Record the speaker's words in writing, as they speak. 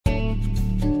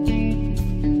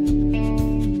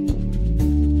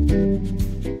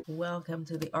welcome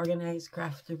to the Organized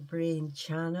Crafterbrain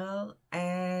channel,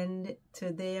 and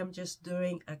today I'm just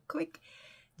doing a quick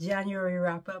January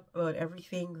wrap-up about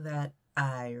everything that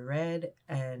I read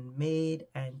and made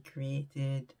and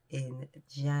created in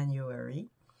January.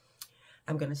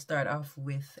 I'm going to start off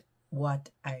with what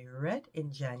I read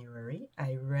in January.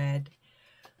 I read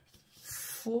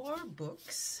 4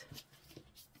 books.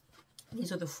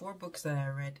 These are the 4 books that I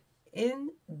read in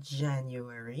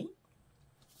January.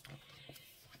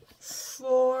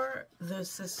 For the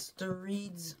Sister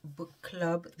Reads book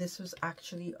club, this was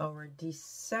actually our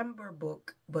December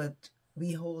book, but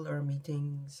we hold our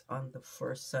meetings on the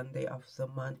first Sunday of the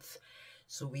month.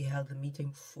 So we held the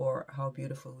meeting for How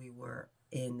Beautiful We Were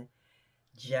in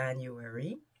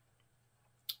January.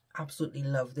 Absolutely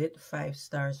loved it. 5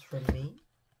 stars from me.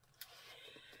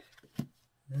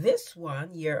 This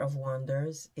one, Year of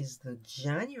Wonders, is the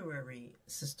January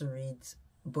Sister Reads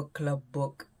book club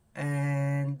book,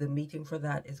 and the meeting for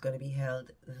that is going to be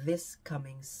held this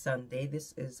coming Sunday.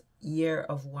 This is Year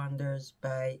of Wonders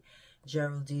by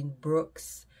Geraldine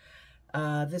Brooks.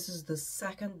 This is the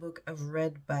 2nd book I've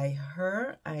read by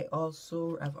her. I've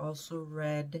also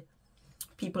read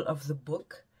People of the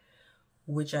Book,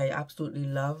 which I absolutely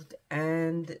loved,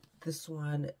 and this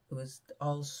one was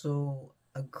also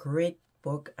a great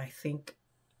book. I think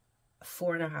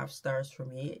 4.5 stars for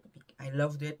me. I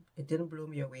loved it. It didn't blow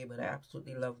me away, but I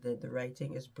absolutely loved it. The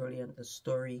writing is brilliant. The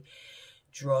story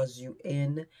draws you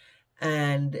in,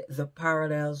 and the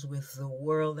parallels with the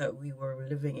world that we were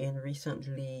living in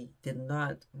recently did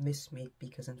not miss me,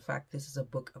 because in fact this is a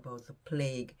book about the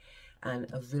plague and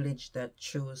a village that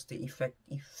chose to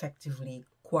effectively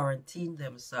quarantine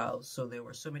themselves. So there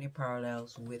were so many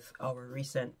parallels with our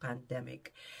recent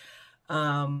pandemic.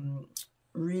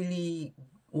 Really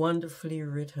wonderfully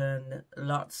written,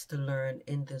 lots to learn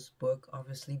in this book,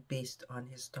 obviously based on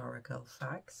historical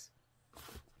facts.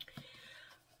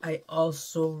 I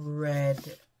also read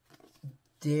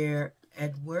Dear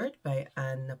Edward by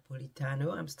Anne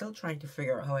Napolitano. I'm still trying to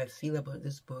figure out how I feel about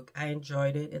this book. I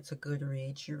enjoyed it. It's a good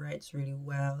read. She writes really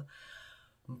well,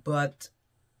 but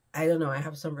I don't know, I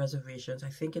have some reservations. I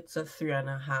think it's a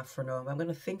 3.5 for now. I'm going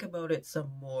to think about it some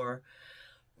more,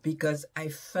 because I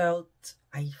felt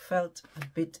a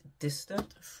bit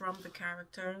distant from the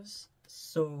characters,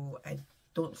 so I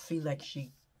don't feel like she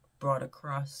brought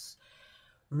across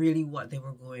really what they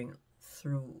were going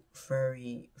through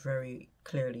very, very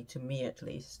clearly, to me at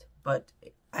least. But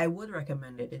I would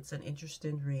recommend it. It's an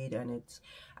interesting read, and it's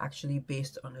actually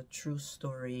based on a true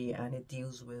story, and it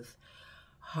deals with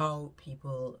how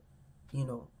people, you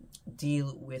know,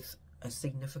 deal with a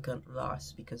significant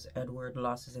loss, because Edward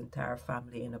lost his entire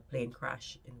family in a plane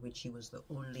crash in which he was the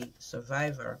only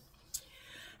survivor.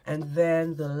 And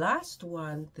then the last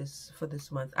one for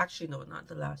this month, actually no, not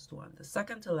the last one, the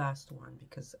second to last one,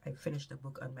 because I finished the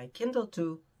book on my Kindle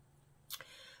too,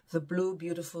 The Blue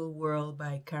Beautiful World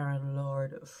by Karen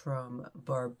Lord from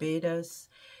Barbados.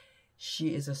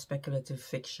 She is a speculative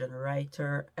fiction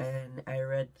writer, and I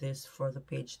read this for the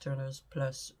Page Turners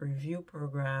Plus review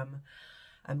program.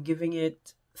 I'm giving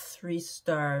it 3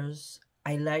 stars.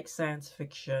 I like science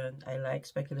fiction. I like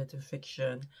speculative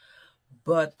fiction.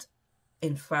 But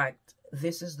in fact,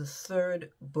 this is the 3rd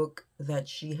book that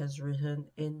she has written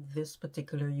in this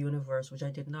particular universe, which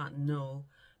I did not know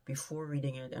before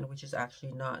reading it, and which is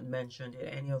actually not mentioned in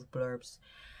any of blurbs.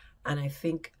 And I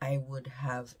think I would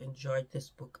have enjoyed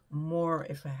this book more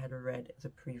if I had read the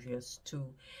previous 2.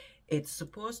 It's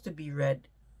supposed to be read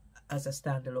as a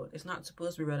standalone. It's not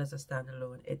supposed to be read as a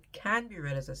standalone. It can be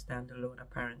read as a standalone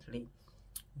apparently,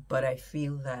 but I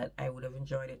feel that I would have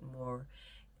enjoyed it more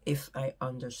if I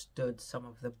understood some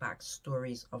of the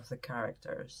backstories of the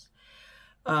characters.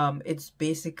 It's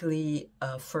basically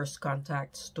a first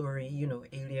contact story, you know,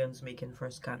 aliens making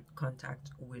first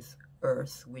contact with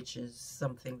Earth, which is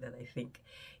something that I think,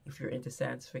 if you're into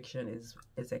science fiction,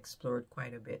 is explored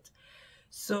quite a bit.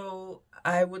 So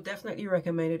I would definitely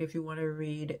recommend it if you want to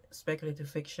read speculative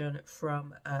fiction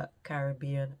from a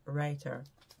Caribbean writer.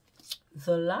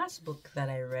 The last book that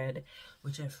I read,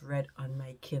 which I've read on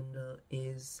my Kindle,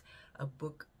 is a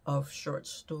book of short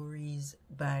stories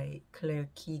by Claire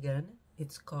Keegan.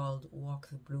 It's called Walk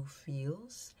the Blue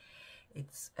Fields.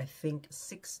 It's, I think,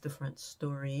 6 different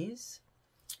stories,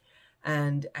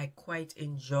 and I quite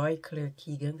enjoy Claire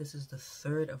Keegan. This is the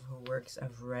 3rd of her works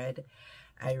I've read.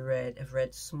 I've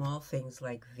read Small Things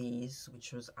Like These,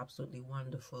 which was absolutely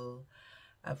wonderful.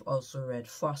 I've also read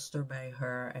Foster by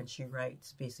her, and she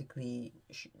writes basically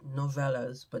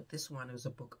novellas, but this one is a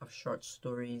book of short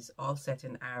stories, all set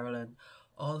in Ireland,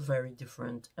 all very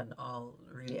different and all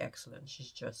really excellent.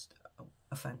 She's just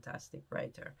a fantastic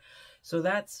writer. So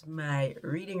that's my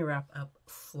reading wrap up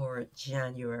for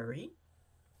January.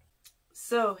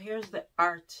 So here's the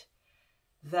art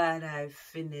that I've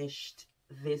finished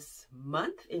this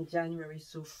month in January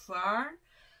so far.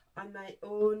 On my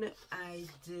own, I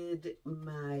did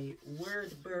my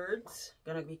word birds.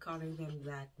 Gonna be calling them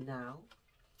that now.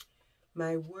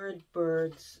 My word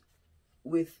birds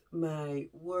with my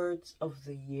words of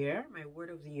the year, my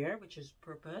word of the year, which is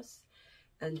purpose.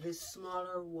 And this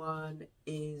smaller one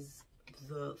is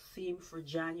the theme for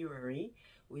January,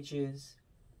 which is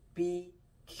be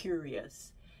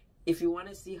curious. If you want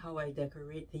to see how I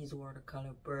decorate these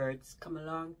watercolor birds, come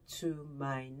along to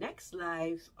my next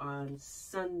live on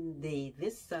Sunday,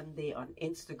 this Sunday on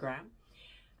Instagram,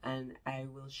 and I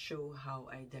will show how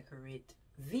I decorate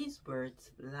these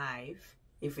birds live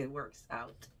if it works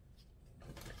out.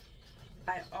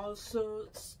 I also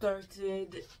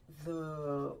started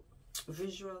the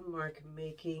visual mark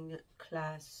making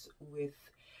class with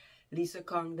Lisa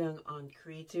Cardigan on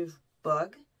Creative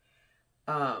Bug.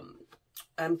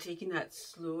 I'm taking that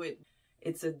slow.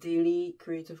 It's a daily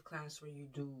creative class where you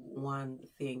do one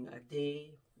thing a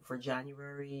day for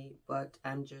January, but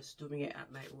I'm just doing it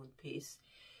at my own pace.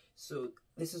 So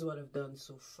this is what I've done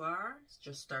so far. It's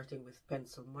just starting with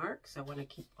pencil marks. I want to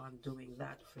keep on doing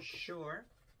that for sure.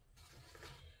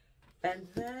 And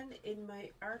then in my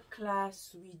art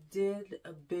class, we did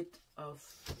a bit of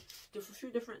a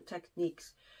few different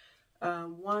techniques.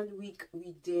 1 week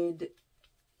we did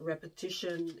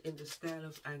repetition in the style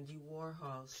of Andy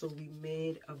Warhol. So we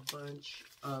made a bunch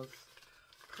of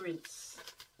prints.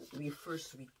 We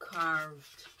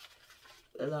carved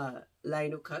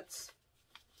lino cuts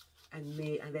and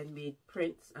then made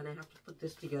prints, and I have to put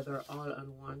this together all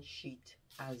on one sheet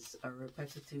as a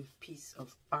repetitive piece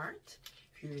of art.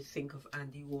 If you think of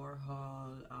Andy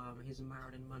Warhol, his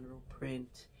Marilyn Monroe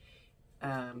print,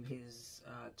 his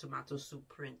tomato soup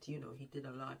print, you know, he did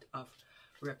a lot of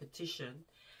repetition.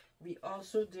 We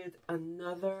also did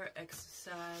another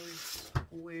exercise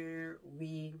where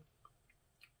we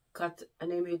cut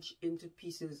an image into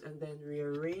pieces and then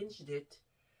rearranged it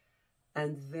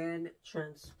and then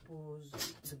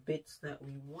transposed the bits that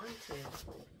we wanted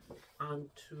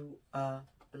onto a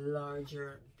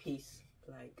larger piece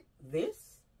like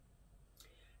this.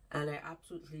 And I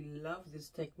absolutely love this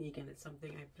technique, and it's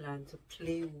something I plan to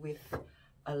play with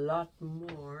a lot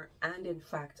more. And in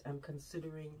fact, I'm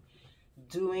considering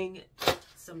doing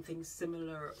something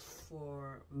similar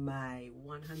for my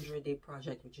 100-day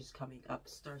project, which is coming up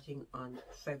starting on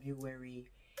February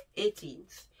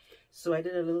 18th. So I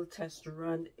did a little test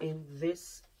run in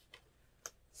this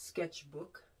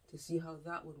sketchbook to see how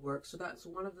that would work. So that's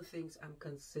one of the things I'm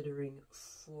considering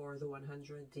for the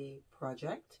 100-day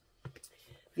project.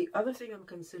 The other thing I'm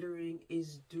considering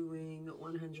is doing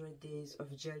 100 days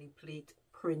of jelly plate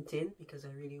printing, because I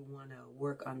really want to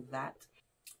work on that.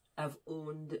 I've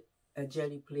owned a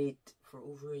jelly plate for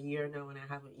over a year now and I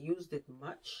haven't used it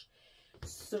much.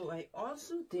 So I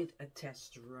also did a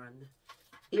test run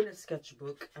in a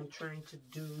sketchbook. I'm trying to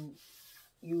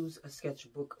use a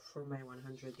sketchbook for my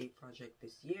 100-day project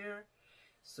this year.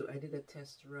 So I did a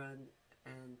test run,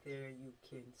 and there you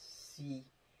can see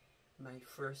my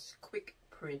first quick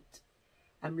print.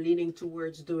 I'm leaning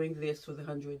towards doing this for the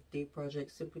 100-day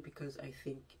project simply because I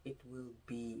think it will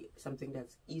be something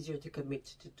that's easier to commit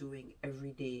to doing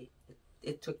every day.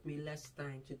 It took me less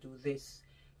time to do this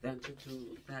than to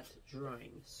do that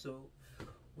drawing. So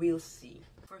we'll see.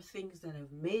 For things that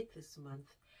I've made this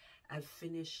month, I've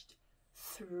finished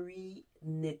 3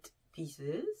 knit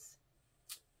pieces.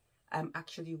 I'm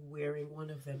actually wearing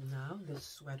one of them now, this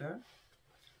sweater.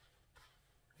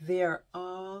 They're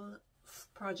all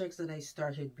projects that I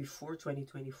started before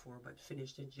 2024 but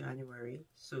finished in January.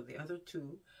 So the other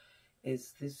 2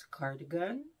 is this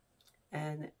cardigan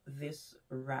and this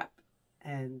wrap,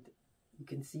 and you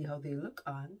can see how they look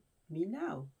on me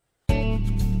now.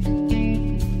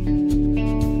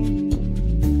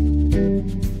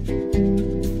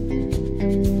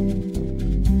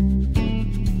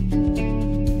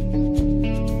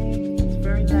 It's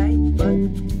very light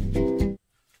but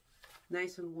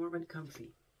nice and warm and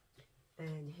comfy.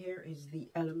 And here is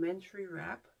the elementary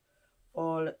wrap,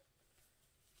 all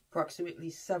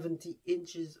approximately 70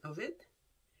 inches of it.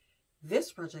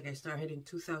 This project I started in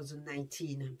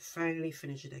 2019 and finally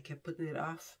finished it. I kept putting it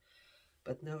off,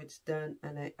 but now it's done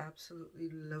and I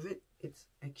absolutely love it. It's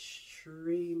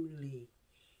extremely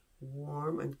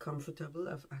warm and comfortable.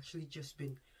 I've actually just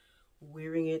been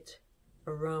wearing it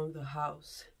around the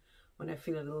house. When I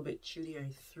feel a little bit chilly, I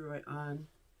throw it on,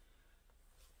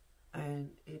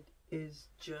 and it is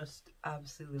just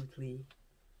absolutely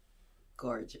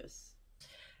gorgeous.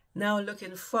 Now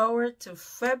looking forward to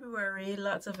February,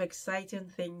 lots of exciting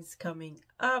things coming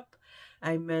up.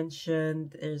 I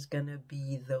mentioned there's gonna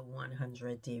be the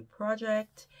 100-day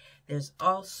project. There's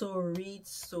also Read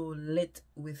So Lit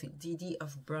with Didi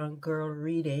of Brown Girl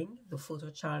Reading, the photo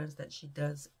challenge that she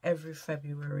does every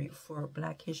February for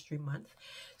Black History Month.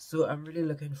 So I'm really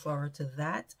looking forward to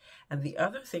that. And the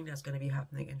other thing that's going to be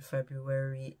happening in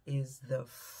February is the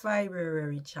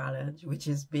February challenge, which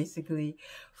is basically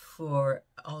for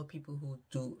all people who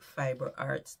do fiber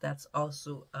arts. That's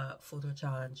also a photo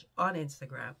challenge on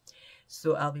Instagram.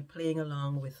 So I'll be playing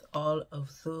along with all of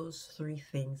those 3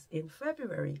 things in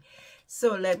February.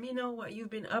 So let me know what you've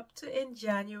been up to in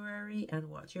January and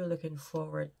what you're looking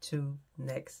forward to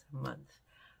next month.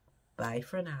 Bye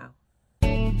for now.